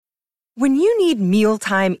When you need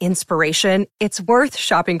mealtime inspiration, it's worth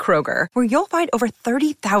shopping Kroger, where you'll find over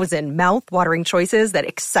 30,000 mouth-watering choices that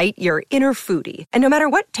excite your inner foodie. And no matter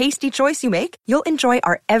what tasty choice you make, you'll enjoy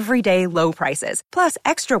our everyday low prices, plus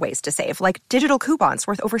extra ways to save, like digital coupons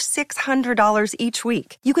worth over $600 each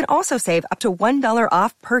week. You can also save up to $1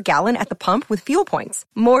 off per gallon at the pump with fuel points.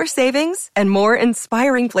 More savings and more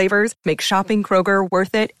inspiring flavors make shopping Kroger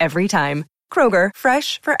worth it every time. Kroger,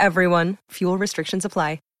 fresh for everyone. Fuel restrictions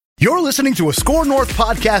apply. You're listening to a Score North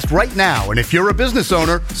podcast right now, and if you're a business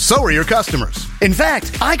owner, so are your customers. In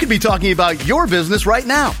fact, I could be talking about your business right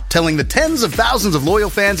now, telling the tens of thousands of loyal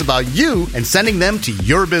fans about you and sending them to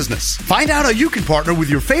your business. Find out how you can partner with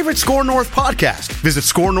your favorite Score North podcast. Visit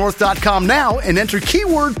scorenorth.com now and enter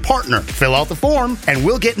keyword partner. Fill out the form, and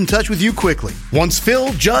we'll get in touch with you quickly. Once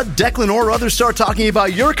Phil, Judd, Declan, or others start talking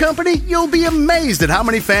about your company, you'll be amazed at how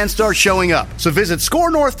many fans start showing up. So visit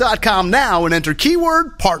scorenorth.com now and enter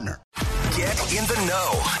keyword partner. Get in the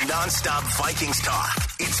know. Non-stop Vikings talk.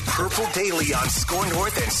 It's Purple Daily on Score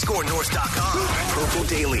North and ScoreNorth.com. Purple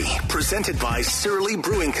Daily, presented by Surly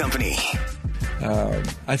Brewing Company.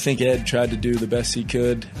 I think Ed tried to do the best he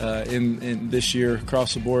could in this year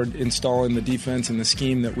across the board, installing the defense and the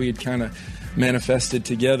scheme that we had kind of manifested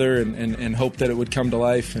together and hoped that it would come to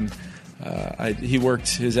life. And he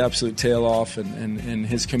worked his absolute tail off, and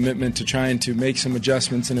his commitment to trying to make some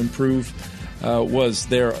adjustments and improve was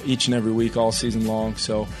there each and every week all season long.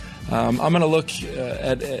 So I'm going to look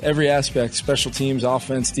at every aspect, special teams,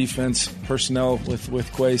 offense, defense, personnel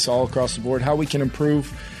with Quace all across the board, how we can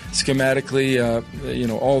improve schematically.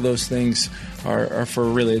 All those things are for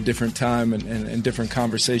really a different time and different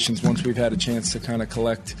conversations once we've had a chance to kind of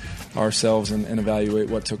collect ourselves and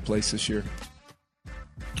evaluate what took place this year.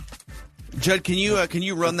 Judd, can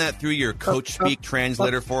you run that through your coach speak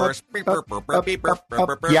translator for us?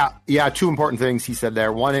 Yeah, two important things he said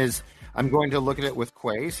there. One is I'm going to look at it with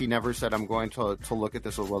Quace. He never said I'm going to look at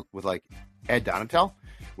this with like Ed Donatel,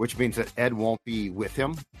 which means that Ed won't be with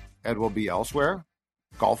him. Ed will be elsewhere,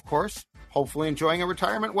 golf course, hopefully enjoying a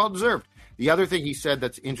retirement, well-deserved. The other thing he said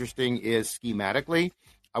that's interesting is schematically,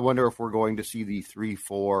 I wonder if we're going to see the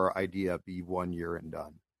 3-4 idea be 1 year and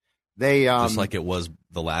done. They just like it was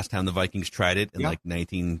the last time the Vikings tried it in like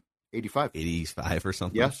 1985 or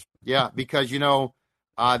something. Yes, yeah, because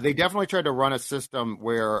they definitely tried to run a system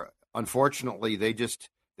where unfortunately they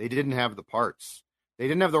didn't have the parts. They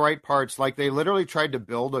didn't have the right parts. Like they literally tried to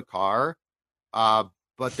build a car, but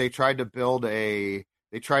they tried to build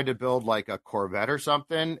like a Corvette or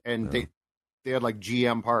something, and they had like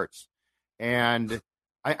GM parts. And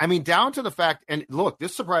I mean, down to the fact, and look,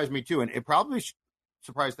 this surprised me too, and it probably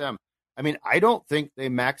surprised them. I mean, I don't think they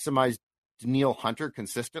maximized Danielle Hunter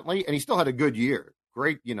consistently, and he still had a good year.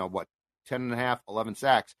 Great, 10.5, 11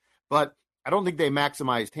 sacks. But I don't think they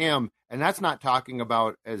maximized him, and that's not talking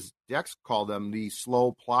about, as Dex called them, the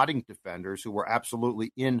slow plotting defenders who were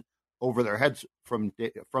absolutely in over their heads from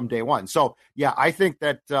day one. So, yeah, I think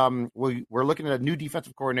that we're looking at a new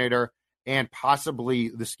defensive coordinator and possibly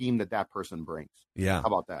the scheme that person brings. Yeah. How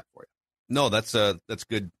about that for you? No, that's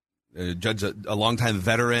good. Judd's a longtime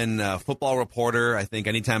veteran football reporter. I think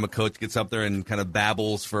anytime a coach gets up there and kind of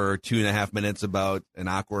babbles for 2.5 minutes about an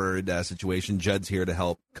awkward situation, Judd's here to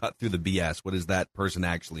help cut through the BS. What does that person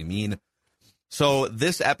actually mean? So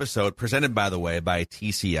this episode, presented, by the way, by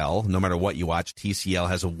TCL. No matter what you watch, TCL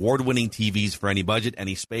has award-winning TVs for any budget,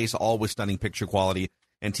 any space, all with stunning picture quality.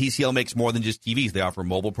 And TCL makes more than just TVs. They offer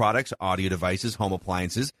mobile products, audio devices, home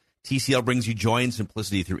appliances. TCL brings you joy and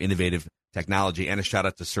simplicity through innovative technology. And a shout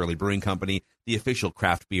out to Surly Brewing Company, the official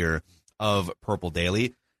craft beer of Purple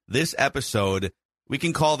Daily. This episode, we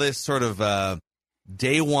can call this sort of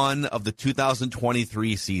day one of the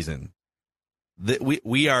 2023 season.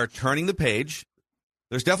 We are turning the page.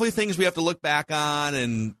 There's definitely things we have to look back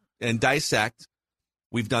on and dissect.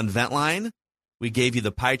 We've done Ventline. We gave you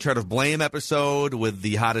the pie chart of blame episode with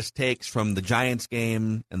the hottest takes from the Giants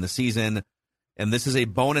game and the season. And this is a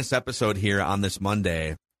bonus episode here on this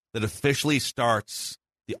Monday that officially starts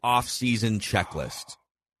the off-season checklist.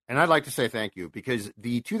 And I'd like to say thank you, because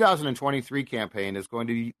the 2023 campaign is going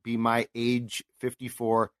to be my age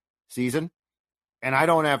 54 season, and I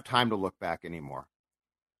don't have time to look back anymore.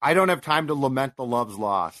 I don't have time to lament the loves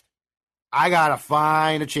lost. I got to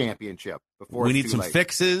find a championship before we it's need too some late.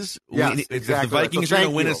 Fixes. Yes, exactly. If the Vikings are going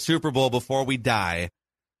to win a Super Bowl before we die.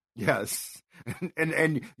 Yes.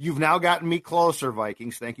 And you've now gotten me closer,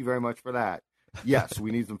 Vikings. Thank you very much for that. Yes,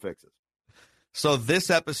 we need some fixes. So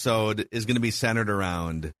this episode is going to be centered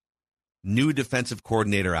around new defensive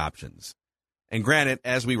coordinator options. And granted,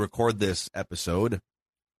 as we record this episode,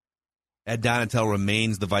 Ed Donatel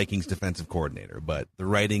remains the Vikings defensive coordinator, but the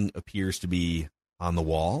writing appears to be on the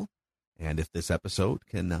wall. And if this episode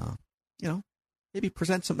can, maybe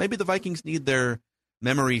present some, maybe the Vikings need their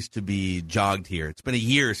memories to be jogged here. It's been a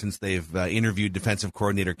year since they've interviewed defensive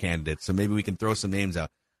coordinator candidates, so maybe we can throw some names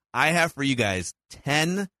out. I have for you guys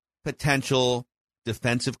 10 potential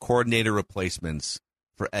defensive coordinator replacements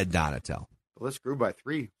for Ed Donatel. The list grew by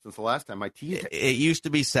 3 since the last time I teased it. It used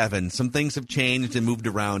to be 7. Some things have changed and moved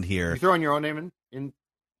around here. You throwing your own name in?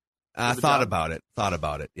 Thought about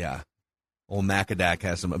it, yeah. Old Macadac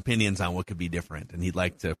has some opinions on what could be different, and he'd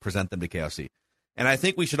like to present them to KFC. And I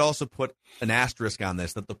think we should also put an asterisk on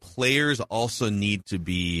this, that the players also need to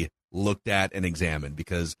be looked at and examined,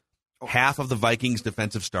 because half of the Vikings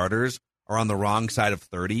defensive starters are on the wrong side of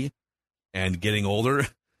 30 and getting older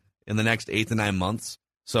in the next 8 to 9 months.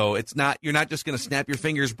 So you're not just going to snap your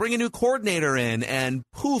fingers, bring a new coordinator in, and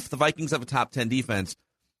poof, the Vikings have a top 10 defense.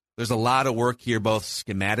 There's a lot of work here, both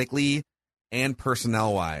schematically and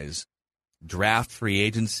personnel-wise. Draft, free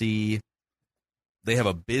agency. They have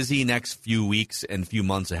a busy next few weeks and few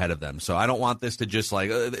months ahead of them. So I don't want this to just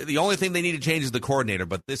the only thing they need to change is the coordinator,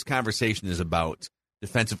 but this conversation is about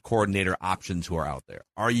defensive coordinator options who are out there.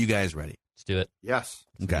 Are you guys ready? Let's do it. Yes.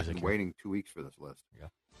 Okay. I've been waiting 2 weeks for this list. Yeah.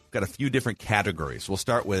 Got a few different categories. We'll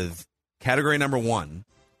start with category number 1,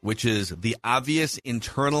 which is the obvious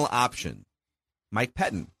internal option, Mike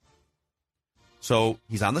Pettine. So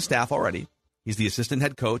he's on the staff already. He's the assistant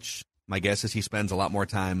head coach. My guess is he spends a lot more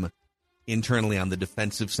time internally on the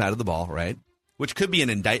defensive side of the ball, right? Which could be an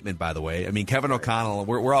indictment, by the way. I mean, Kevin O'Connell,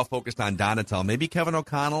 we're all focused on Donatel. Maybe Kevin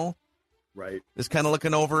O'Connell is kind of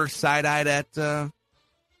looking over side-eyed at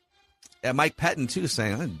Mike Pettine, too,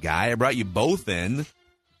 saying, guy, I brought you both in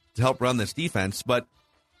to help run this defense, but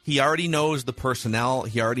he already knows the personnel.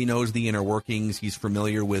 He already knows the inner workings. He's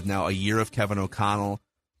familiar with now a year of Kevin O'Connell.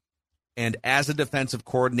 And as a defensive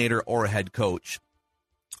coordinator or a head coach,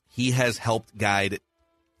 he has helped guide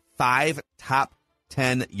 5 top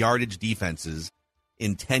 10 yardage defenses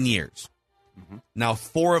in 10 years. Mm-hmm. Now,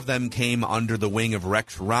 4 of them came under the wing of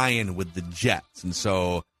Rex Ryan with the Jets. And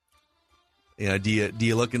so, do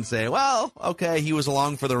you look and say, well, okay, he was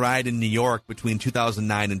along for the ride in New York between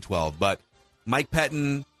 2009 and 12. But Mike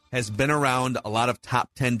Pettine has been around a lot of top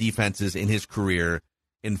 10 defenses in his career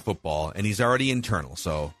in football, and he's already internal.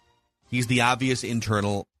 So he's the obvious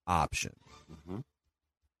internal option. Mm-hmm.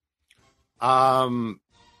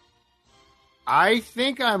 I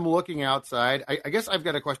think I'm looking outside. I guess I've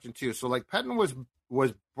got a question too. So, Pettine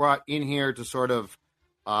was brought in here to sort of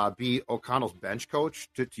be O'Connell's bench coach,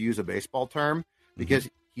 to use a baseball term, because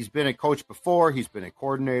he's been a coach before. He's been a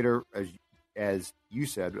coordinator, as you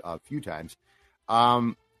said a few times.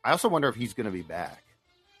 I also wonder if he's going to be back.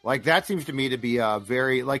 That seems to me to be a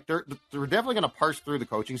very they're definitely going to parse through the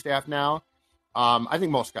coaching staff now. I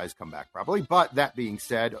think most guys come back probably, but that being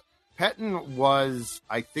said, Pettine was,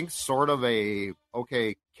 I think, sort of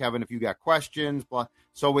okay, Kevin, if you got questions, blah.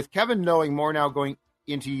 So with Kevin knowing more now going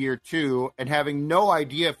into year 2 and having no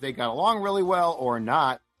idea if they got along really well or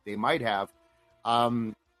not, they might have.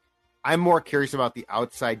 I'm more curious about the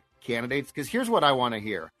outside candidates, because here's what I want to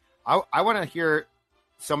hear. I want to hear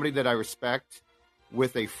somebody that I respect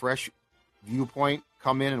with a fresh viewpoint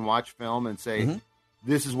come in and watch film and say,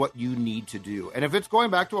 this is what you need to do. And if it's going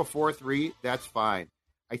back to a 4-3, that's fine.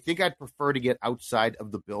 I think I'd prefer to get outside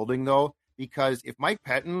of the building, though, because if Mike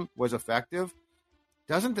Pettine was effective,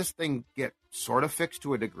 doesn't this thing get sort of fixed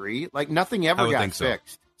to a degree? Nothing ever got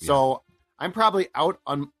fixed. So I'm probably out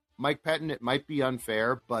on Mike Pettine. It might be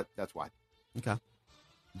unfair, but that's why. Okay.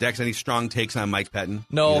 Dex, any strong takes on Mike Pettine?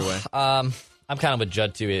 No, I'm kind of with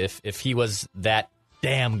Judd, too. If he was that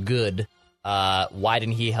damn good, why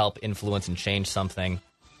didn't he help influence and change something?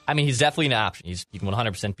 I mean, he's definitely an option. He can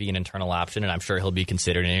 100% be an internal option, and I'm sure he'll be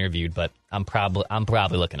considered and interviewed, but I'm probably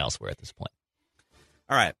looking elsewhere at this point.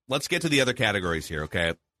 All right, let's get to the other categories here,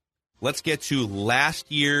 okay? Let's get to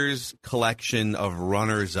last year's collection of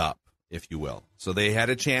runners-up, if you will. So they had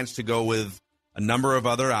a chance to go with a number of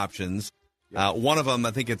other options. One of them,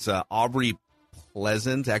 I think it's Aubrey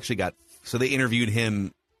Pleasant, so they interviewed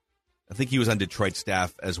him. I think he was on Detroit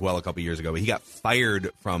staff as well a couple years ago, but he got fired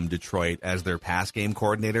from Detroit as their pass game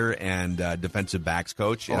coordinator and defensive backs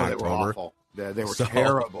coach in October. They were awful. They were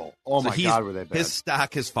terrible. Oh, my God, were they bad. His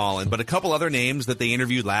stock has fallen. But a couple other names that they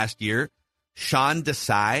interviewed last year, Sean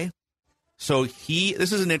Desai. So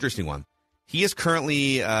this is an interesting one. He is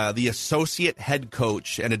currently the associate head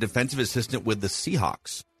coach and a defensive assistant with the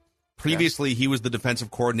Seahawks. Previously, he was the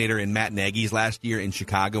defensive coordinator in Matt Nagy's last year in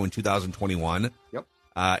Chicago in 2021. Yep.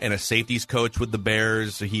 and a safeties coach with the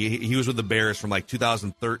Bears. He was with the Bears from like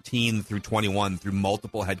 2013 through 21 through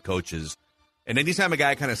multiple head coaches. And anytime a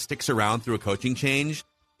guy kind of sticks around through a coaching change,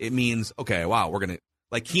 it means, okay, wow, we're going to,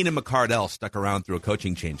 like Keenan McCardell stuck around through a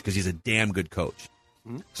coaching change because he's a damn good coach.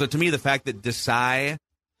 Mm-hmm. So to me, the fact that Desai,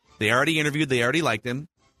 they already interviewed, they already liked him.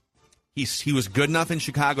 He was good enough in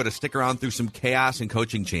Chicago to stick around through some chaos and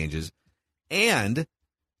coaching changes. And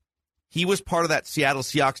he was part of that Seattle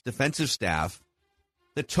Seahawks defensive staff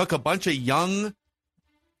that took a bunch of young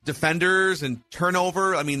defenders and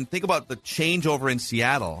turnover. I mean, think about the changeover in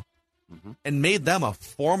Seattle and made them a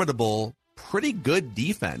formidable, pretty good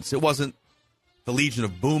defense. It wasn't the Legion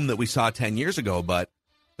of Boom that we saw 10 years ago, but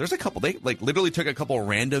there's a couple. They like literally took a couple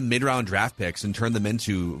random mid-round draft picks and turned them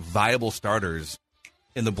into viable starters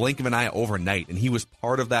in the blink of an eye overnight, and he was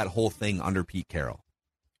part of that whole thing under Pete Carroll.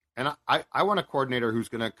 And I want a coordinator who's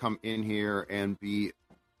going to come in here and be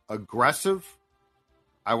aggressive.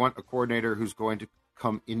 I want a coordinator who's going to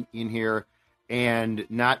come in here and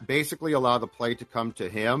not basically allow the play to come to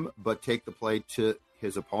him, but take the play to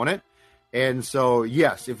his opponent. And so,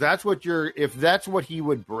 yes, if that's what he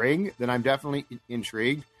would bring, then I'm definitely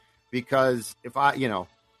intrigued, because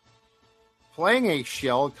playing a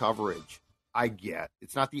shell coverage, I get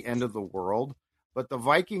it's not the end of the world, but the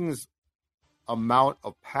Vikings' amount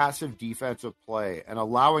of passive defensive play and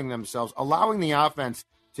allowing the offense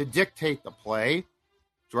to dictate the play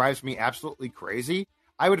drives me absolutely crazy.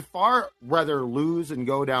 I would far rather lose and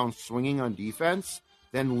go down swinging on defense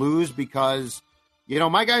than lose because,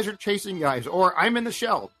 my guys are chasing guys or I'm in the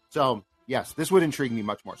shell. So, yes, this would intrigue me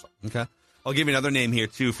much more so. Okay. I'll give you another name here,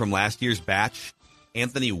 too, from last year's batch.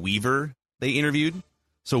 Anthony Weaver, they interviewed.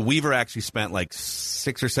 So Weaver actually spent like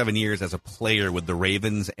 6 or 7 years as a player with the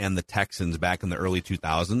Ravens and the Texans back in the early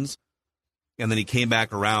 2000s. And then he came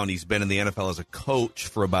back around. He's been in the NFL as a coach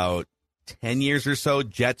for about 10 years or so.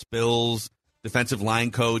 Jets, Bills, defensive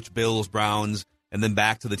line coach, Bills, Browns, and then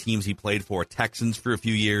back to the teams he played for, Texans for a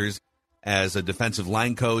few years as a defensive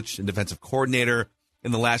line coach and defensive coordinator.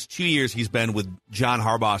 In the last 2 years, he's been with John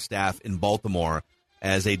Harbaugh's staff in Baltimore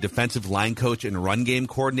as a defensive line coach and run game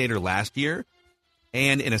coordinator last year,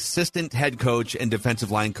 and an assistant head coach and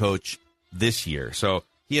defensive line coach this year. So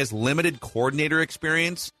he has limited coordinator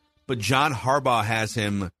experience, but John Harbaugh has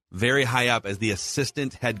him very high up as the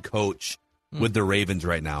assistant head coach with the Ravens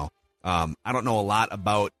right now. I don't know a lot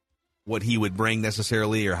about what he would bring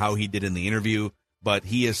necessarily or how he did in the interview, but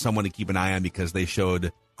he is someone to keep an eye on because they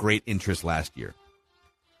showed great interest last year.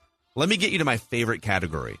 Let me get you to my favorite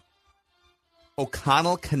category,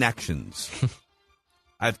 O'Connell connections.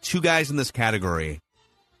 I have two guys in this category,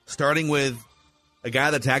 starting with a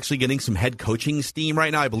guy that's actually getting some head coaching steam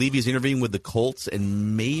right now. I believe he's interviewing with the Colts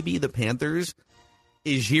and maybe the Panthers.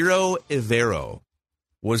 Ejiro Evero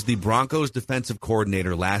was the Broncos defensive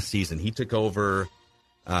coordinator last season. He took over.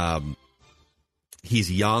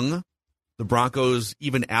 He's young. The Broncos,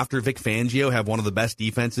 even after Vic Fangio, have one of the best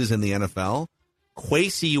defenses in the NFL.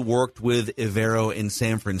 Kwesi worked with Evero in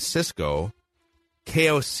San Francisco.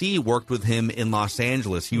 KOC worked with him in Los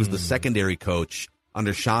Angeles. He was the secondary coach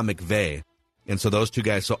under Sean McVay. And so those two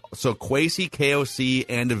guys, so Kwesi, KOC,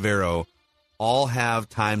 and Evero all have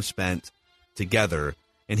time spent together.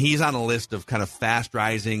 And he's on a list of kind of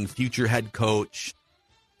fast-rising future head coach.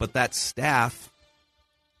 But that staff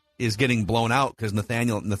is getting blown out because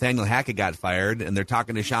Nathaniel Hackett got fired, and they're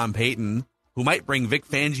talking to Sean Payton, who might bring Vic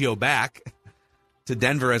Fangio back to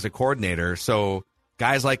Denver as a coordinator. So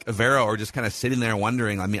guys like Evero are just kind of sitting there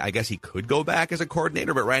wondering, I mean, I guess he could go back as a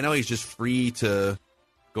coordinator, but right now he's just free to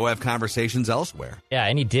go have conversations elsewhere. Yeah,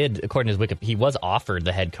 and he did, according to his Wikipedia, he was offered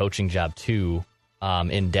the head coaching job too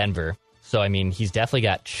in Denver. So, I mean, he's definitely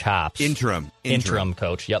got chops. Interim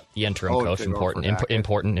coach. Yep, the interim coach.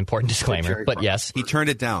 Important disclaimer. But yes. He turned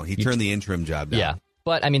it down. He turned the interim job down. Yeah.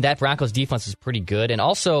 But, I mean, that Broncos defense is pretty good. And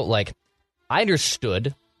also, like, I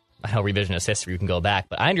understood, I know revisionist history, you can go back,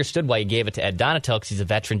 but I understood why he gave it to Ed Donatel because he's a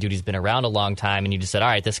veteran dude. He's been around a long time. And you just said, all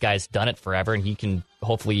right, this guy's done it forever, and he can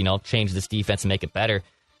hopefully, change this defense and make it better.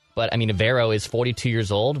 But, I mean, Evero is 42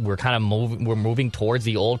 years old. We're kind of moving towards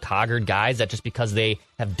the old coggered guys that just because they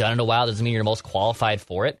have done it a while doesn't mean you're the most qualified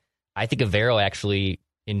for it. I think Evero actually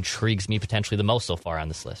intrigues me potentially the most so far on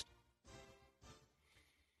this list.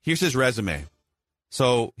 Here's his resume.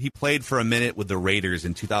 So he played for a minute with the Raiders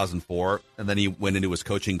in 2004, and then he went into his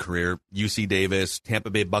coaching career, UC Davis, Tampa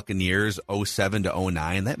Bay Buccaneers, 07 to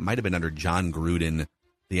 09. That might have been under John Gruden,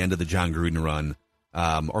 the end of the John Gruden run.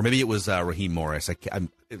 Or maybe it was Raheem Morris. I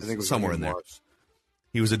think it was somewhere in there. Morris.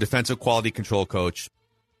 He was a defensive quality control coach.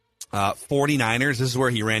 49ers, this is where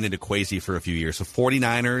he ran into Kwesi for a few years. So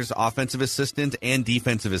 49ers offensive assistant and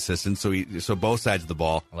defensive assistant, so both sides of the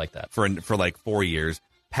ball. I like that. For like 4 years.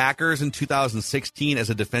 Packers in 2016 as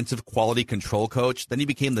a defensive quality control coach. Then he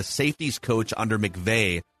became the safeties coach under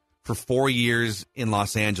McVay for 4 years in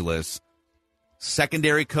Los Angeles.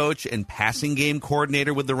 Secondary coach and passing game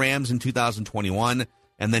coordinator with the Rams in 2021,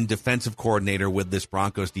 and then defensive coordinator with this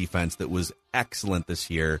Broncos defense that was excellent this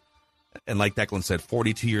year. And like Declan said,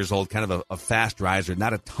 42 years old, kind of a fast riser,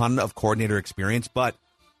 not a ton of coordinator experience. But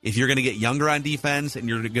if you're going to get younger on defense and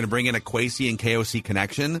you're going to bring in a Kwesi and KOC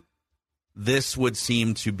connection, this would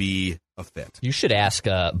seem to be a fit. You should ask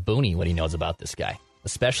Booney what he knows about this guy,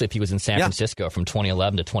 especially if he was in San Francisco from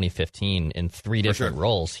 2011 to 2015 in 3 different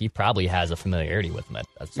roles. He probably has a familiarity with him at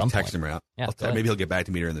some point. Text him out. Yeah, maybe he'll get back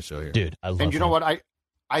to me during the show here. Dude, I love And you him. know what?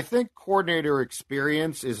 I think coordinator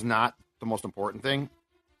experience is not the most important thing.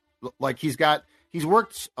 Like he's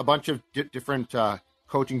worked a bunch of different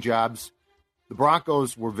coaching jobs. The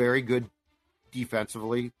Broncos were very good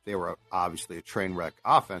defensively. They were obviously a train wreck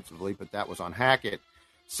offensively, but that was on Hackett.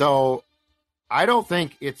 So I don't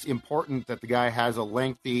think it's important that the guy has a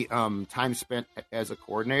lengthy time spent as a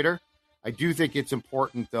coordinator. I do think it's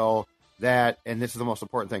important, though, that, and this is the most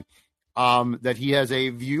important thing, that he has a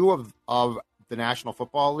view of the National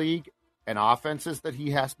Football League and offenses that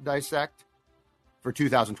he has to dissect for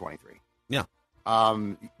 2023. Yeah.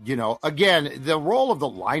 Again, the role of the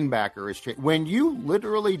linebacker is changed. When you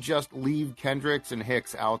literally just leave Kendricks and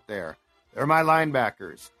Hicks out there, they're my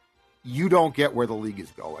linebackers, you don't get where the league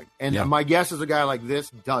is going. And my guess is a guy like this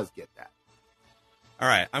does get that. All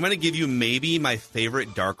right. I'm going to give you maybe my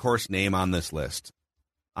favorite dark horse name on this list.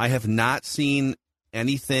 I have not seen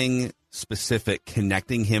anything specific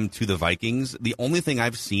connecting him to the Vikings. The only thing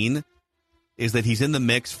I've seen is that he's in the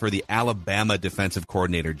mix for the Alabama defensive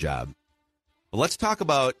coordinator job. But let's talk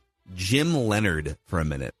about Jim Leonhard for a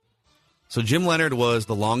minute. So Jim Leonhard was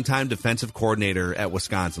the longtime defensive coordinator at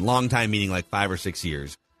Wisconsin. Longtime meaning like 5 or 6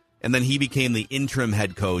 years. And then he became the interim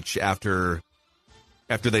head coach after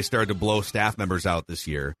they started to blow staff members out this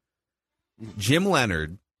year. Jim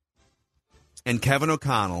Leonhard and Kevin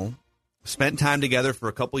O'Connell spent time together for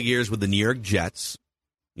a couple of years with the New York Jets,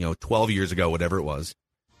 12 years ago, whatever it was.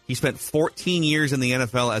 He spent 14 years in the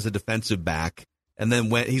NFL as a defensive back, and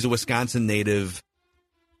then he's a Wisconsin native,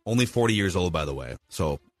 only 40 years old, by the way.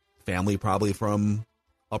 So family probably from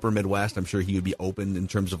upper Midwest. I'm sure he would be open in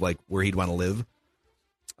terms of like where he'd want to live.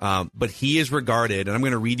 But he is regarded, and I'm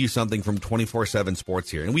going to read you something from 24/7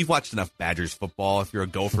 Sports here. And we've watched enough Badgers football. If you're a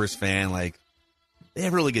Gophers fan, like they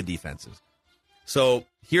have really good defenses. So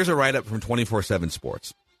here's a write-up from 24/7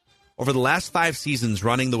 Sports. Over the last 5 seasons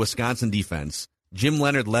running the Wisconsin defense, Jim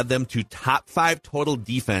Leonhard led them to top 5 total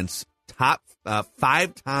defense, top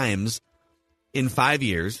 5 times in 5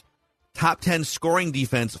 years, top 10 scoring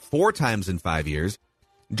defense 4 times in 5 years.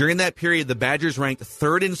 During that period, the Badgers ranked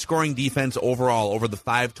 3rd in scoring defense overall over the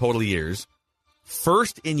 5 total years,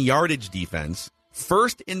 1st in yardage defense,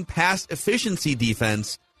 1st in pass efficiency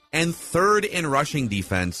defense, and 3rd in rushing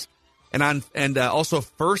defense, and also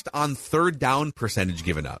 1st on 3rd down percentage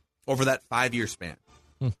given up over that 5-year span.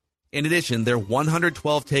 In addition, their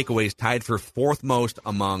 112 takeaways tied for 4th most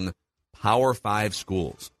among Power 5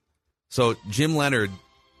 schools. So Jim Leonhard,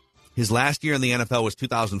 his last year in the NFL was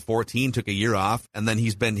 2014, took a year off, and then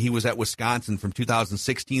he was at Wisconsin from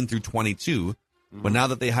 2016 through 22. Mm-hmm. But now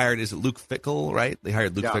that they hired, is it Luke Fickell, right? They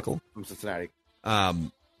hired Luke Fickell from Cincinnati. I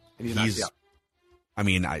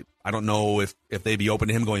mean, I don't know if they'd be open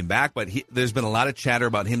to him going back, but there's been a lot of chatter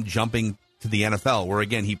about him jumping to the NFL, where,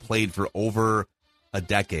 again, he played for over a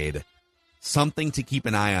decade. Something to keep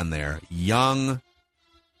an eye on there. Young,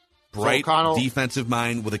 bright defensive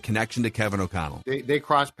mind with a connection to Kevin O'Connell. They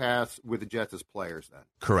cross paths with the Jets as players then.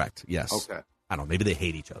 Correct. Yes. Okay. I don't know. Maybe they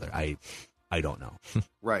hate each other. I don't know.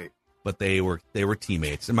 Right. But they were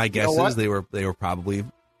teammates, and my guess is they were probably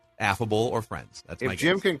affable or friends. That's my guess. If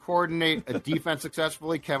Jim can coordinate a defense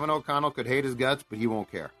successfully, Kevin O'Connell could hate his guts, but he won't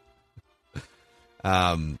care.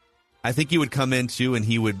 I think he would come in too, and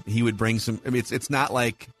he would bring some. I mean, it's not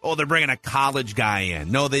like, oh, they're bringing a college guy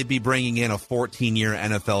in. No, they'd be bringing in a 14-year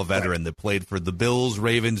NFL veteran that played for the Bills,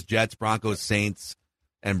 Ravens, Jets, Broncos, Saints,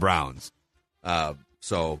 and Browns.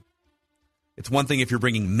 So it's one thing if you're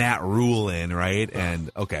bringing Matt Rule in, right? And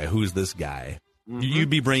okay, who's this guy? Mm-hmm. You'd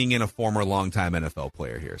be bringing in a former longtime NFL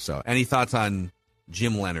player here. So, any thoughts on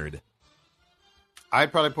Jim Leonhard?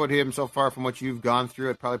 I'd probably put him, so far from what you've gone through,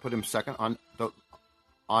 I'd probably put him second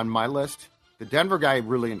on my list. The Denver guy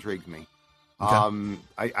really intrigues me. Okay.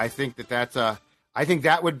 I think I think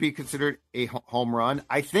that would be considered a home run.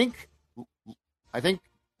 I think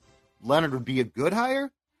Leonhard would be a good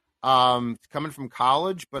hire, coming from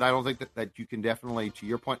college, but I don't think that you can definitely, to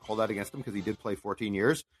your point, hold that against him because he did play 14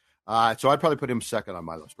 years. So I'd probably put him second on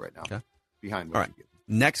my list right now, behind. All right.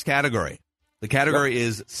 Next category. The category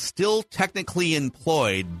is still technically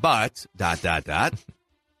employed, but ...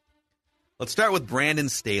 Let's start with Brandon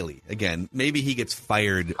Staley. Again, maybe he gets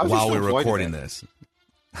fired while we're recording this.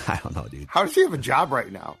 I don't know, dude. How does he have a job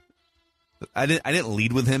right now? I didn't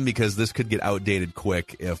lead with him because this could get outdated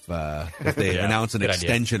quick if they announce an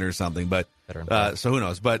extension or something. But so who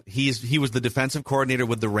knows? But he was the defensive coordinator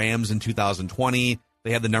with the Rams in 2020.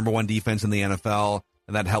 They had the number one defense in the NFL,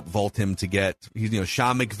 and that helped vault him to get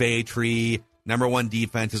Sean McVay tree, number one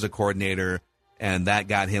defense as a coordinator, and that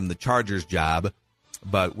got him the Chargers job.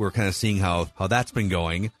 But we're kind of seeing how that's been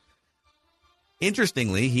going.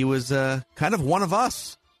 Interestingly, he was kind of one of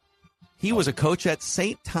us. He was a coach at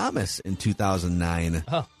St. Thomas in 2009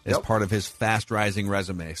 as part of his fast-rising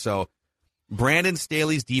resume. So Brandon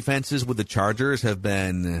Staley's defenses with the Chargers have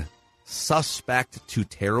been suspect to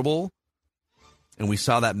terrible. And we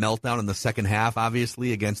saw that meltdown in the second half,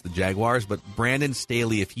 obviously, against the Jaguars. But Brandon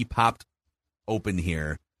Staley, if he popped open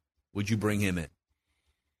here, would you bring him in?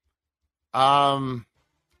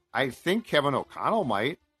 I think Kevin O'Connell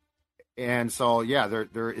might. And so, yeah,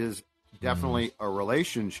 there is definitely a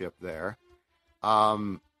relationship there.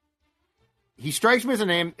 He strikes me as a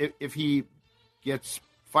name if he gets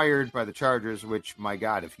fired by the Chargers, which, my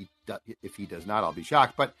God, if he does not, I'll be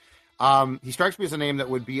shocked. But he strikes me as a name that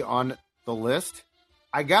would be on the list.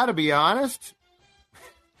 I got to be honest,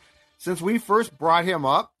 since we first brought him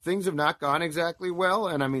up, things have not gone exactly well.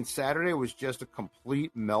 And, I mean, Saturday was just a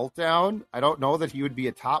complete meltdown. I don't know that he would be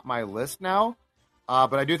atop my list now.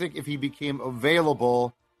 But I do think if he became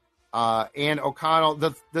available, and O'Connell,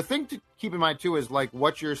 the thing to keep in mind, too, is, like,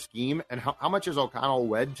 what's your scheme and how much is O'Connell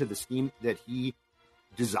wed to the scheme that he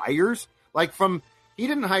desires? Like, he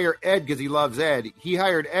didn't hire Ed because he loves Ed. He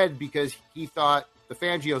hired Ed because he thought the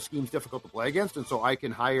Fangio scheme's difficult to play against, and so I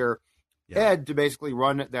can hire Ed to basically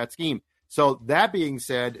run that scheme. So that being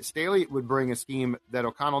said, Staley would bring a scheme that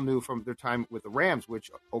O'Connell knew from their time with the Rams, which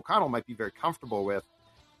O'Connell might be very comfortable with.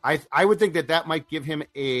 I would think that might give him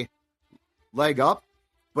a leg up.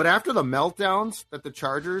 But after the meltdowns that the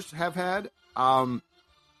Chargers have had,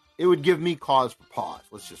 it would give me cause for pause.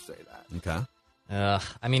 Let's just say that. Okay.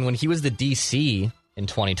 I mean, when he was the DC in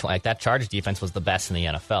 2020, like, that Chargers defense was the best in the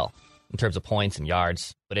NFL in terms of points and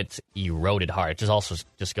yards, but it's eroded hard. It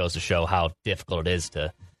just goes to show how difficult it is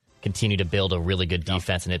to continue to build a really good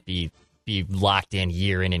defense and it be locked in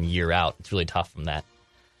and year out. It's really tough from that.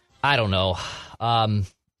 I don't know.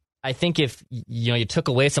 I think if you took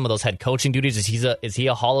away some of those head coaching duties, is he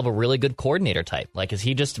a Hall of a really good coordinator type? Like, is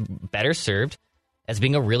he just better served as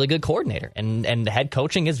being a really good coordinator? And the head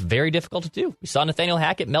coaching is very difficult to do. We saw Nathaniel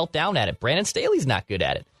Hackett melt down at it. Brandon Staley's not good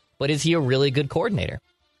at it. But is he a really good coordinator?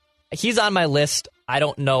 He's on my list. I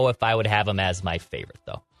don't know if I would have him as my favorite,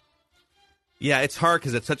 though. Yeah, it's hard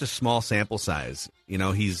because it's such a small sample size. He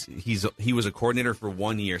was a coordinator for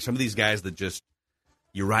 1 year. Some of these guys that just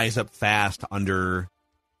you rise up fast under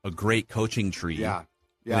a great coaching tree. Yeah.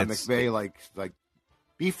 McVay, like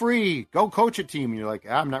be free, go coach a team, and you're like,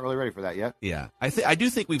 I'm not really ready for that yet. Yeah, I do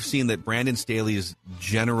think we've seen that Brandon Staley's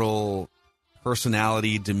general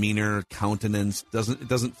personality, demeanor, countenance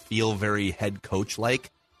doesn't feel very head coach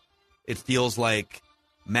like. It feels like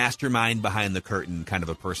mastermind behind the curtain kind of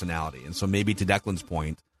a personality, and so maybe to Declan's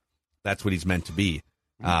point, that's what he's meant to be.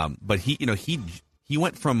 But he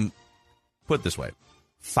went from, put it this way,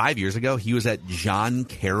 5 years ago, he was at John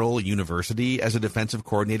Carroll University as a defensive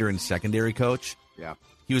coordinator and secondary coach. Yeah.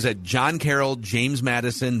 He was at John Carroll, James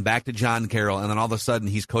Madison, back to John Carroll, and then all of a sudden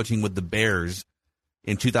he's coaching with the Bears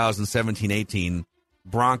in 2017-18,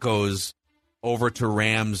 Broncos over to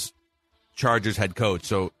Rams, Chargers head coach.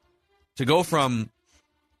 So to go from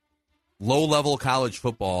low-level college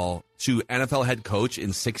football to NFL head coach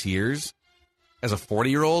in 6 years as a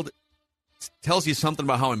 40-year-old tells you something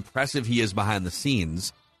about how impressive he is behind the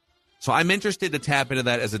scenes. So I'm interested to tap into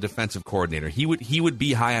that as a defensive coordinator. He would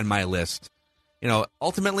be high on my list.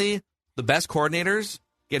 Ultimately, the best coordinators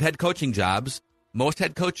get head coaching jobs. Most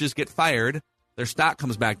head coaches get fired. Their stock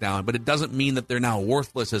comes back down, but it doesn't mean that they're now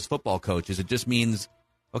worthless as football coaches. It just means,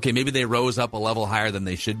 okay, maybe they rose up a level higher than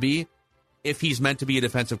they should be. If he's meant to be a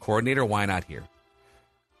defensive coordinator, why not here?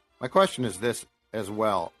 My question is this as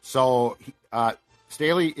well. So,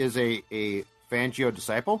 Staley is a Fangio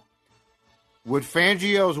disciple. Would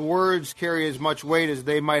Fangio's words carry as much weight as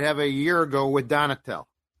they might have a year ago with Donatel?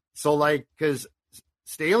 So, because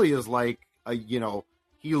Staley is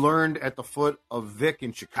he learned at the foot of Vic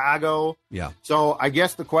in Chicago. Yeah. So I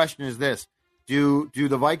guess the question is this: Do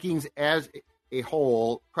the Vikings, as a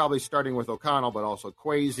whole, probably starting with O'Connell, but also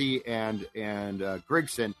Kwesi and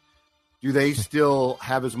Grigson, do they still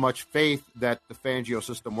have as much faith that the Fangio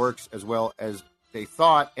system works as well as they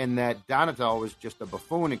thought, and that Donatel was just a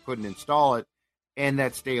buffoon and couldn't install it, and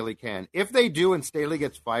that Staley can? If they do and Staley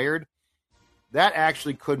gets fired, that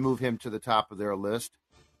actually could move him to the top of their list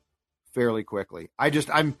fairly quickly.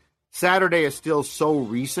 Saturday is still so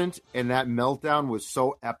recent, and that meltdown was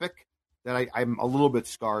so epic that I'm a little bit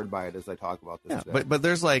scarred by it as I talk about this. Yeah, but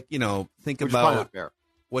there's think about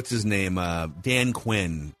what's his name, Dan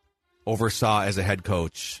Quinn oversaw as a head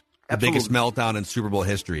coach the biggest meltdown in Super Bowl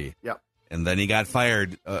history. Yep. And then he got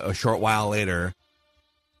fired a short while later.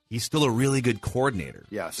 He's still a really good coordinator.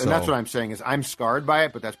 Yes, and that's what I'm saying is I'm scarred by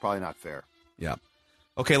it, but that's probably not fair. Yeah.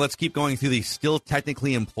 Okay, let's keep going through the still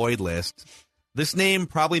technically employed list. This name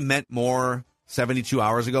probably meant more 72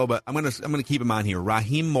 hours ago, but I'm gonna keep him on here.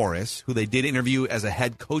 Raheem Morris, who they did interview as a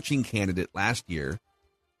head coaching candidate last year.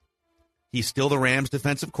 He's still the Rams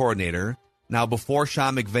defensive coordinator. Now, before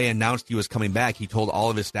Sean McVay announced he was coming back, he told all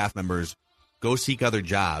of his staff members, go seek other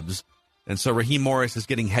jobs. And so Raheem Morris is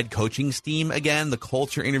getting head coaching steam again. The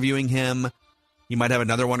Colts are interviewing him. He might have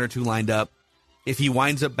another one or two lined up. If he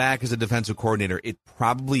winds up back as a defensive coordinator, it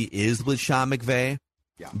probably is with Sean McVay.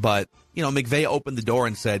 Yeah. But, McVay opened the door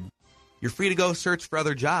and said, you're free to go search for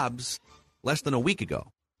other jobs less than a week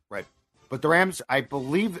ago. Right. But the Rams, I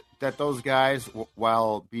believe that those guys,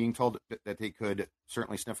 while being told that they could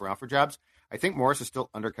certainly sniff around for jobs, I think Morris is still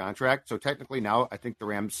under contract. So technically now I think the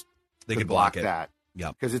Rams could block it. That.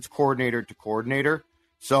 Yeah. Because it's coordinator to coordinator.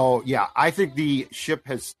 So, yeah, I think the ship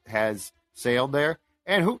has sailed there.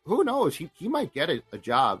 And who knows? He might get a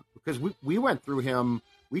job because we went through him.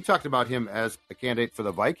 We talked about him as a candidate for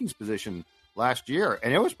the Vikings position last year,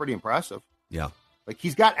 and it was pretty impressive. Yeah. Like,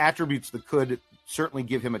 he's got attributes that could certainly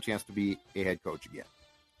give him a chance to be a head coach again.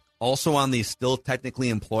 Also on the still technically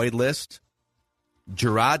employed list,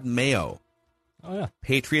 Gerard Mayo. Oh, yeah.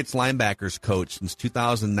 Patriots linebackers coach since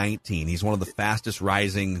 2019. He's one of the fastest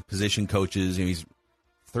rising position coaches. He's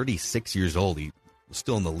 36 years old. He was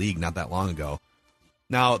still in the league not that long ago.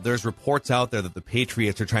 Now, there's reports out there that the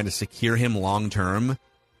Patriots are trying to secure him long-term.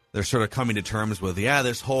 They're sort of coming to terms with,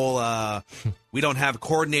 this whole we don't have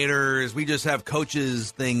coordinators, we just have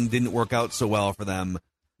coaches thing didn't work out so well for them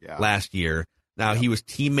last year. Now, he was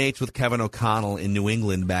teammates with Kevin O'Connell in New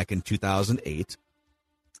England back in 2008.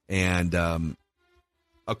 And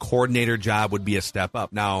a coordinator job would be a step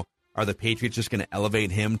up. Now, are the Patriots just going to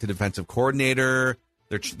elevate him to defensive coordinator?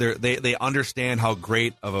 They understand how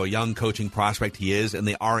great of a young coaching prospect he is, and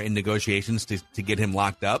they are in negotiations to get him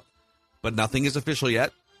locked up. But nothing is official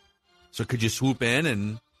yet. So could you swoop in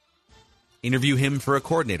and interview him for a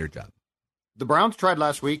coordinator job? The Browns tried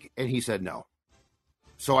last week, and he said no.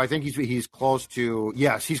 So I think he's close to,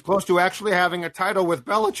 he's close to actually having a title with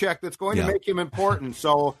Belichick that's going to make him important.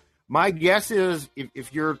 So my guess is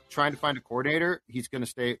if you're trying to find a coordinator, he's going to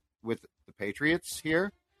stay with the Patriots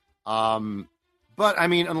here. But, I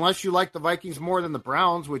mean, unless you like the Vikings more than the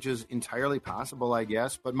Browns, which is entirely possible, I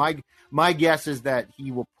guess. But my guess is that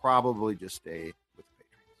he will probably just stay with the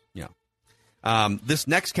Patriots. Yeah. This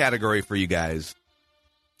next category for you guys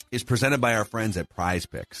is presented by our friends at Prize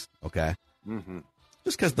Picks, okay? Mm-hmm.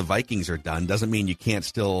 Just because the Vikings are done doesn't mean you can't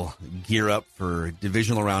still gear up for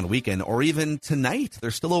divisional round weekend or even tonight.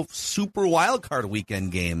 There's still a super wild card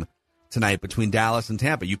weekend game tonight between Dallas and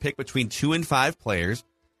Tampa. You pick between 2 and 5 players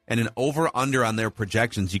and an over-under on their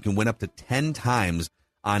projections. You can win up to 10 times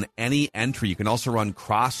on any entry. You can also run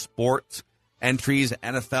cross-sport entries,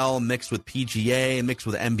 NFL mixed with PGA, mixed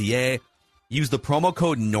with NBA. Use the promo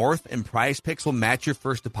code NORTH and Prize Picks will match your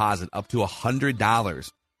first deposit up to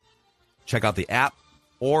 $100. Check out the app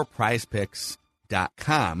or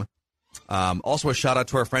prizepicks.com. Also, a shout out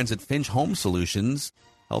to our friends at Finch Home Solutions,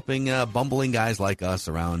 helping bumbling guys like us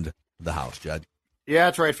around the house, Judd. Yeah,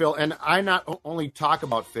 that's right, Phil. And I not only talk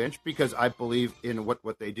about Finch because I believe in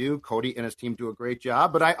what they do. Cody and his team do a great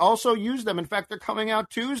job, but I also use them. In fact, they're coming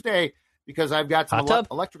out Tuesday because I've got some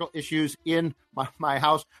electrical issues in my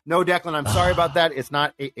house. No, Declan, I'm sorry about that. It's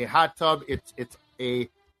not a hot tub. It's a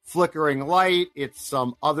flickering light. It's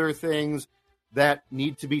some other things that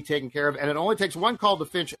need to be taken care of. And it only takes one call to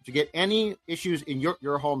Finch to get any issues in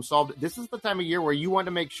your home solved. This is the time of year where you want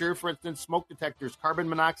to make sure, for instance, smoke detectors, carbon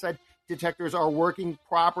monoxide detectors are working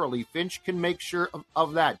properly. Finch can make sure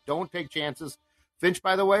of that. Don't take chances. Finch,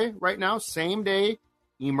 by the way, right now, same day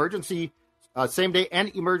and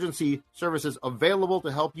emergency services available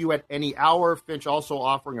to help you at any hour. Finch also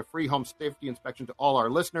offering a free home safety inspection to all our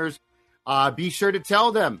listeners. Be sure to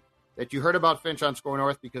tell them that you heard about Finch on Score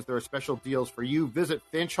North because there are special deals for you. Visit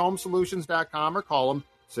FinchHomeSolutions.com or call them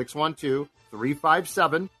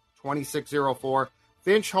 612-357-2604.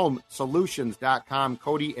 FinchHomeSolutions.com.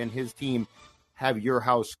 Cody and his team have your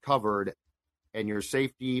house covered and your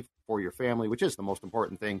safety for your family, which is the most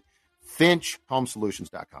important thing.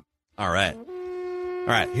 FinchHomeSolutions.com. All right.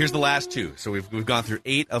 Here's the last two. So we've gone through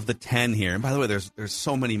 8 of the 10 here. And by the way, there's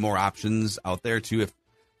so many more options out there too.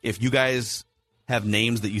 If you guys have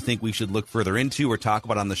names that you think we should look further into or talk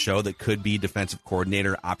about on the show that could be defensive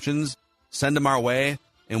coordinator options, send them our way,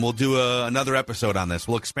 and we'll do another episode on this.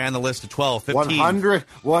 We'll expand the list to 12, 15.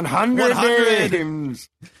 100 names.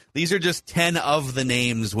 These are just 10 of the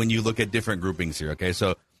names when you look at different groupings here, okay?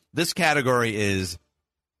 So this category is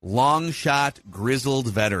long shot grizzled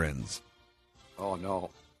veterans. Oh, no.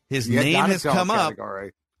 His name has come up.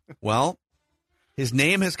 Well, his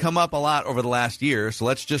name has come up a lot over the last year, so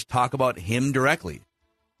let's just talk about him directly.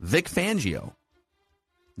 Vic Fangio.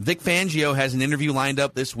 Vic Fangio has an interview lined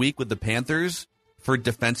up this week with the Panthers for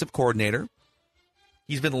defensive coordinator.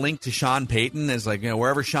 He's been linked to Sean Payton as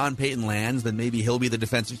wherever Sean Payton lands, then maybe he'll be the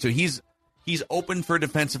defensive. So he's open for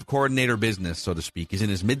defensive coordinator business, so to speak. He's in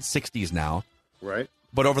his mid-60s now. Right.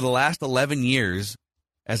 But over the last 11 years,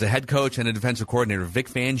 as a head coach and a defensive coordinator, Vic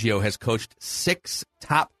Fangio has coached 6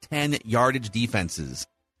 top 10 yardage defenses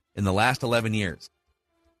in the last 11 years.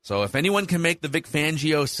 So if anyone can make the Vic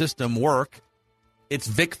Fangio system work, it's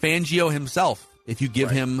Vic Fangio himself if you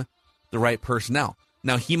give him the right personnel.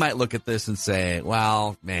 Now, he might look at this and say,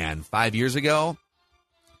 well, man, 5 years ago,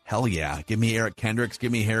 hell yeah, give me Eric Kendricks,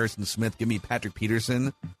 give me Harrison Smith, give me Patrick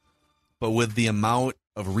Peterson. But with the amount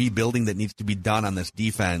of rebuilding that needs to be done on this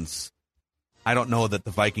defense, I don't know that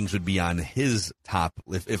the Vikings would be on his top.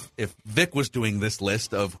 If Vic was doing this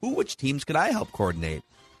list of which teams could I help coordinate,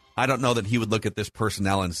 I don't know that he would look at this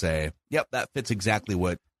personnel and say, yep, that fits exactly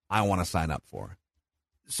what I want to sign up for.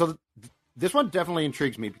 So this one definitely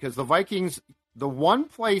intrigues me because the Vikings, the one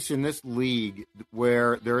place in this league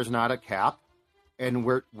where there is not a cap and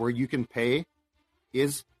where you can pay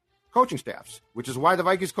is coaching staffs, which is why the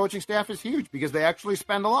Vikings coaching staff is huge because they actually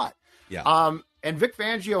spend a lot. Yeah. And Vic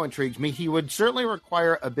Fangio intrigues me. He would certainly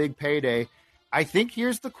require a big payday. I think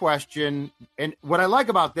here's the question, and what I like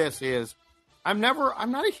about this is I'm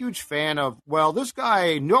not a huge fan of, well, this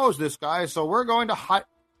guy knows this guy, so we're going to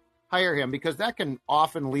hire him, because that can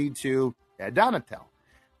often lead to Ed Donatel.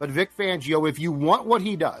 But Vic Fangio, if you want what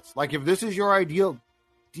he does, like if this is your ideal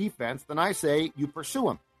defense, then I say you pursue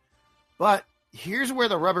him. But here's where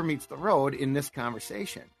the rubber meets the road in this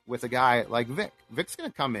conversation with a guy like Vic. Vic's going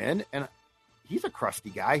to come in, and he's a crusty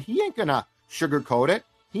guy. He ain't going to sugarcoat it.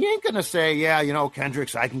 He ain't going to say, yeah,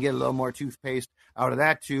 Kendricks, I can get a little more toothpaste out of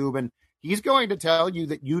that tube. And he's going to tell you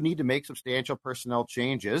that you need to make substantial personnel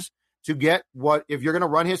changes to get what, if you're going to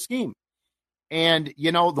run his scheme. And,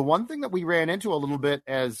 the one thing that we ran into a little bit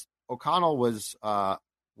as O'Connell was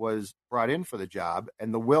brought in for the job,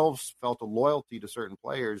 and the Wolves felt a loyalty to certain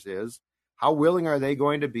players, is how willing are they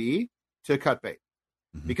going to be to cut bait?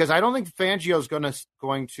 Mm-hmm. Because I don't think Fangio is going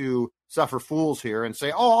to suffer fools here and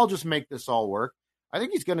say, oh, I'll just make this all work. I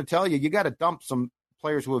think he's going to tell you got to dump some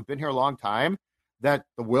players who have been here a long time that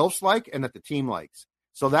the Wolves like and that the team likes.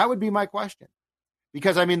 So that would be my question.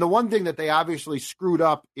 Because, the one thing that they obviously screwed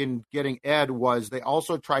up in getting Ed was they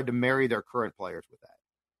also tried to marry their current players with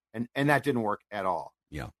that. And that didn't work at all.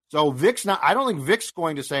 Yeah. So I don't think Vic's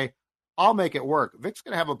going to say, I'll make it work. Vic's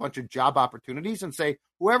going to have a bunch of job opportunities and say,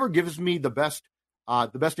 whoever gives me the best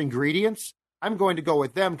ingredients, I'm going to go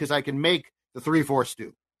with them because I can make the 3-4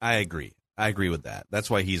 stew. I agree with that. That's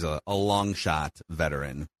why he's a long shot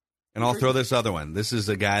veteran. And I'll throw this other one. This is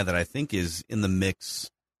a guy that I think is in the mix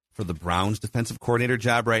for the Browns defensive coordinator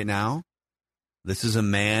job right now. This is a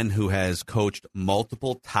man who has coached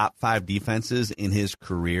multiple top 5 defenses in his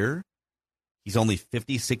career. He's only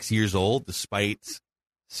 56 years old, despite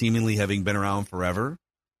seemingly having been around forever.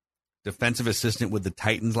 Defensive assistant with the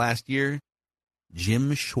Titans last year,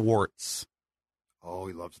 Jim Schwartz. Oh,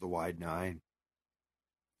 he loves the wide 9.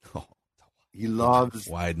 Oh, he loves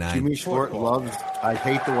wide 9. Jimmy Schwartz loves. I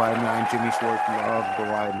hate the wide 9. Jimmy Schwartz loves the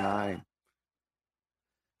wide 9.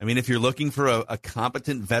 If you're looking for a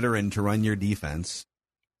competent veteran to run your defense,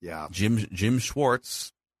 yeah, Jim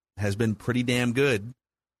Schwartz has been pretty damn good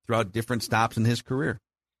throughout different stops in his career.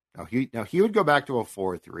 Now he would go back to a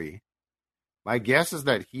 4-3. My guess is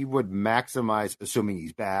that he would maximize, assuming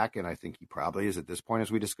he's back, and I think he probably is at this point,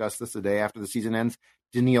 as we discussed this the day after the season ends,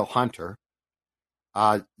 Danielle Hunter.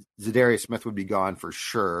 Zadarius Smith would be gone for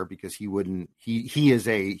sure because he wouldn't. He is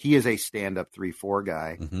a stand-up 3-4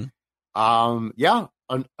 guy. Mm-hmm.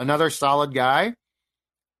 Another solid guy.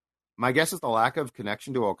 My guess is the lack of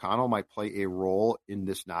connection to O'Connell might play a role in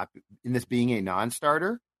this being a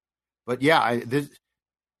non-starter. But yeah,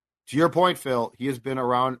 to your point, Phil, he has been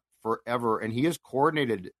around forever, and he has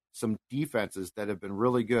coordinated some defenses that have been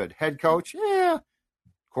really good. Head coach, yeah.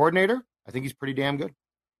 Coordinator, I think he's pretty damn good.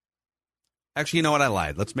 Actually, you know what? I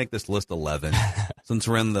lied. Let's make this list 11. Since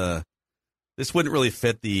we're in this wouldn't really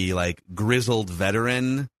fit the like grizzled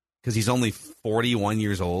veteran because he's only 41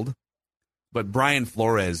 years old. But Brian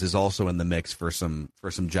Flores is also in the mix for some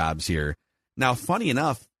jobs here. Now, funny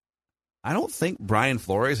enough, I don't think Brian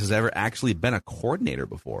Flores has ever actually been a coordinator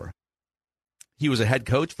before. He was a head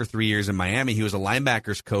coach for 3 years in Miami. He was a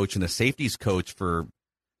linebackers coach and a safeties coach for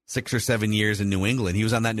 6 or 7 years in New England. He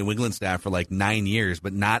was on that New England staff for like 9 years,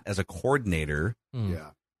 but not as a coordinator. Yeah.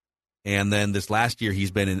 And then this last year, he's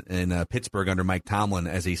been in Pittsburgh under Mike Tomlin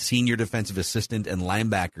as a senior defensive assistant and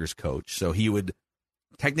linebackers coach. So he would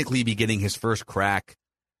technically be getting his first crack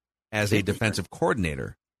as a defensive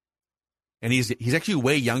coordinator. And he's actually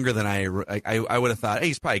way younger than I would have thought. Hey,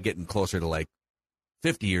 he's probably getting closer to like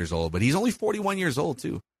 50 years old, but he's only 41 years old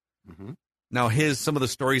too. Mm-hmm. Now, some of the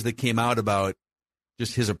stories that came out about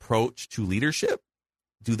just his approach to leadership,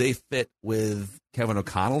 do they fit with Kevin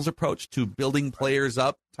O'Connell's approach to building players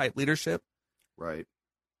up type leadership? Right.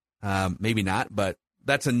 Maybe not, but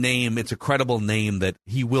that's a name. It's a credible name that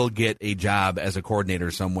he will get a job as a coordinator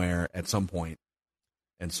somewhere at some point.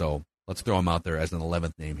 And so let's throw him out there as an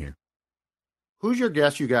 11th name here. Who's your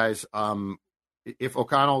guess, you guys? If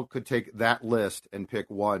O'Connell could take that list and pick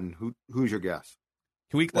one, who's your guess?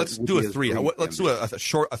 Let's do a three. Let's do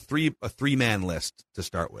a three-man list to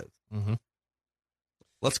start with. Mm-hmm.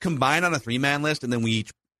 Let's combine on a three-man list, and then we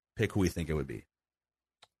each pick who we think it would be.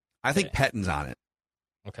 I think Pettin's on it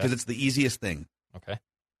because it's the easiest thing. Okay.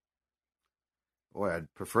 Boy,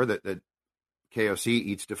 I'd prefer that KOC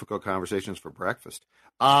eats difficult conversations for breakfast.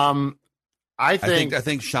 I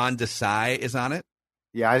think Sean Desai is on it.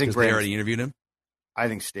 Yeah, I think they already interviewed him. I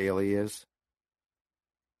think Staley is.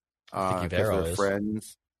 I think Evero is.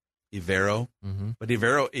 Friends. Evero. Mm-hmm. But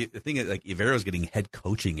Evero, the thing is, like, Evero's getting head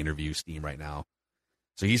coaching interview steam right now.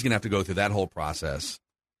 So he's going to have to go through that whole process.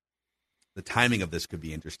 The timing of this could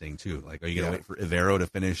be interesting, too. Like, are you going to wait for Evero to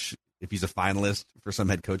finish if he's a finalist for some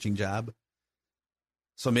head coaching job?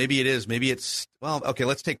 So maybe it is. Maybe it's, well, okay,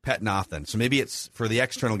 let's take Pettin off then. So maybe it's, for the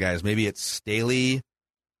external guys, maybe it's Staley,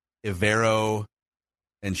 Evero,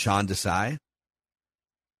 and Sean Desai.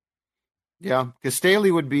 Yeah, because Staley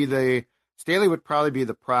would probably be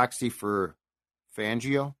the proxy for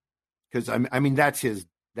Fangio, because I mean that's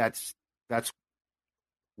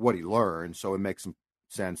what he learned, so it makes some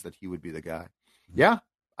sense that he would be the guy. Yeah,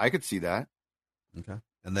 I could see that. Okay,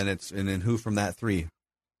 and then who from that three?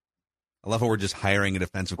 I love how we're just hiring a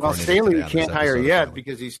defensive coordinator. Well, Staley can't hire yet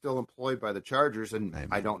because he's still employed by the Chargers, and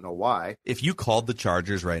I don't know why. If you called the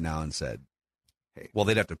Chargers right now and said, "Hey," well,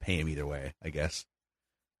 they'd have to pay him either way, I guess.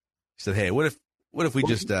 Said, hey, what if we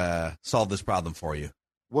just solve this problem for you?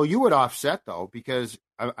 Well, you would offset, though, because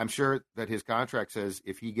I'm sure that his contract says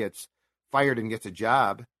if he gets fired and gets a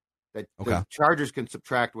job, that the Chargers can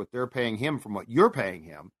subtract what they're paying him from what you're paying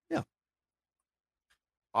him. Yeah.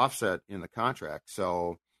 Offset in the contract.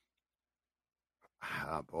 So,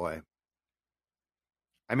 boy.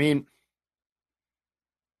 I mean,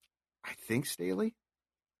 I think Staley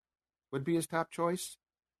would be his top choice.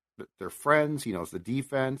 They're friends. He knows the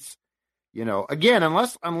defense. You know, again,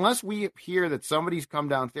 unless we hear that somebody's come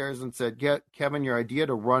downstairs and said, Kevin, your idea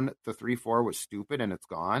to run the 3-4 was stupid and it's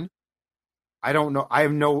gone. I don't know. I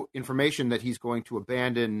have no information that he's going to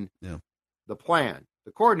abandon the plan.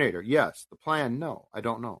 The coordinator, yes. The plan, no. I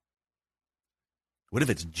don't know. What if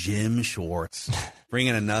it's Jim Schwartz? bring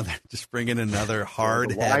in another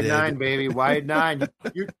hard-headed. Wide nine, baby. Wide nine.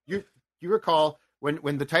 You recall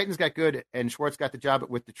when the Titans got good and Schwartz got the job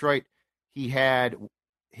with Detroit, he had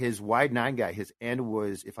his wide nine guy. His end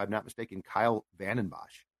was, if I'm not mistaken, Kyle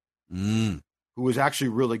Vandenbosch, who was actually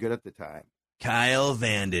really good at the time. Kyle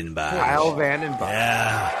Vandenbosch.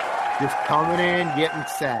 Yeah. Just coming in, getting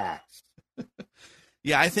sacks.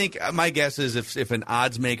 Yeah, I think my guess is if an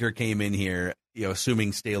odds maker came in here, you know,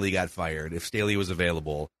 assuming Staley got fired, if Staley was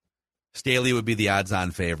available, Staley would be the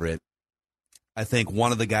odds-on favorite. I think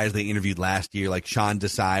one of the guys they interviewed last year, like Sean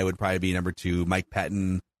Desai, would probably be number 2. Mike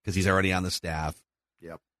Pettin, because he's already on the staff.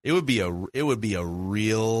 Yep. It would be a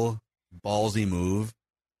real ballsy move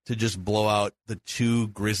to just blow out the 2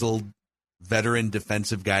 grizzled veteran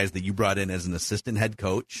defensive guys that you brought in as an assistant head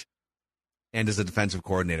coach and as a defensive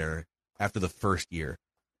coordinator after the first year.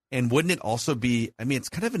 And wouldn't it also be, I mean, it's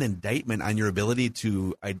kind of an indictment on your ability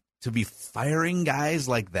to be firing guys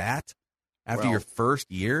like that after your first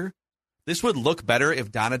year? This would look better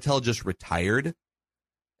if Donatel just retired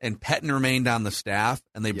and Pettin remained on the staff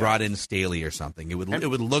and they brought in Staley or something. It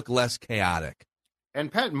would look less chaotic.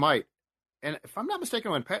 And Pettin might. And if I'm not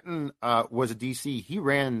mistaken, when Pettin was a DC, he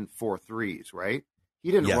ran 4.3s, right?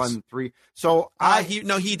 He didn't run 3. So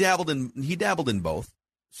he dabbled in both.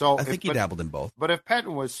 So I think he dabbled in both. But if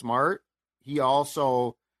Pettin was smart, he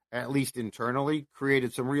also, at least internally,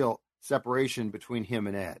 created some real separation between him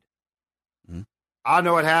and Ed. Mm-hmm. I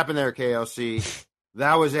know what happened there, KOC.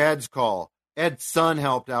 That was Ed's call. Ed's son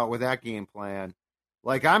helped out with that game plan.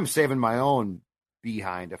 Like, I'm saving my own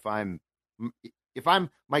behind. If I'm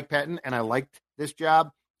Mike Pettin and I liked this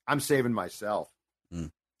job, I'm saving myself.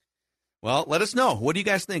 Well, let us know. What do you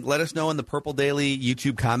guys think? Let us know in the Purple Daily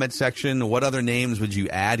YouTube comment section. What other names would you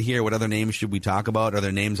add here? What other names should we talk about? Are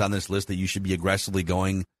there names on this list that you should be aggressively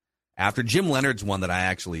going after? Jim Leonard's one that I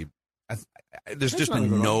actually there's just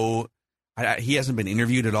been no he hasn't been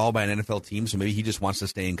interviewed at all by an NFL team, so maybe he just wants to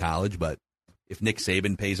stay in college. But if Nick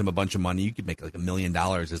Saban pays him a bunch of money, you could make like $1 million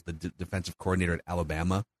as the defensive coordinator at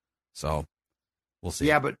Alabama. So we'll see.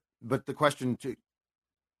 Yeah, but the question to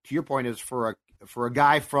your point is for a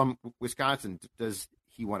guy from Wisconsin, does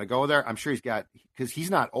he want to go there? I'm sure because he's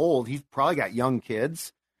not old. He's probably got young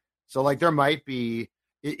kids. So like there might be,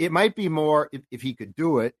 it might be more if he could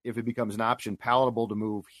do it, if it becomes an option, palatable to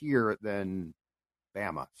move here than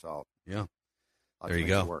Bama. So yeah, there you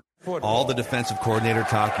go. All the defensive coordinator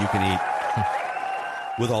talk you can eat.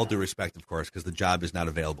 With all due respect, of course, because the job is not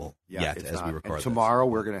available yet as we record. And tomorrow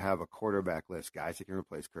we're going to have a quarterback list, guys that can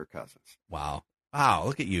replace Kirk Cousins. Wow,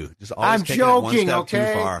 look at you! Just always I'm taking joking, it one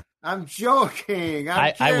step too far. I'm joking.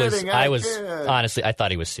 I'm kidding. I was honestly, I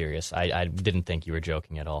thought he was serious. I didn't think you were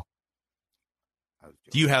joking at all.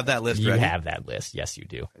 Do you have that list? You ready? have that list. Yes, you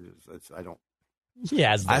do. I don't. He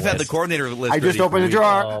has. I've had the coordinator list. I just opened the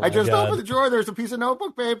drawer. Oh, I just opened the drawer. There's a piece of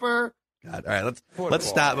notebook paper. God. All right, let's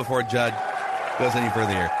stop before Judd goes any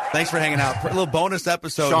further here. Thanks for hanging out. A little bonus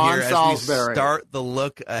episode Sean here Salisbury. as we start the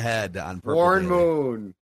look ahead on Purple Warren Daily. Moon.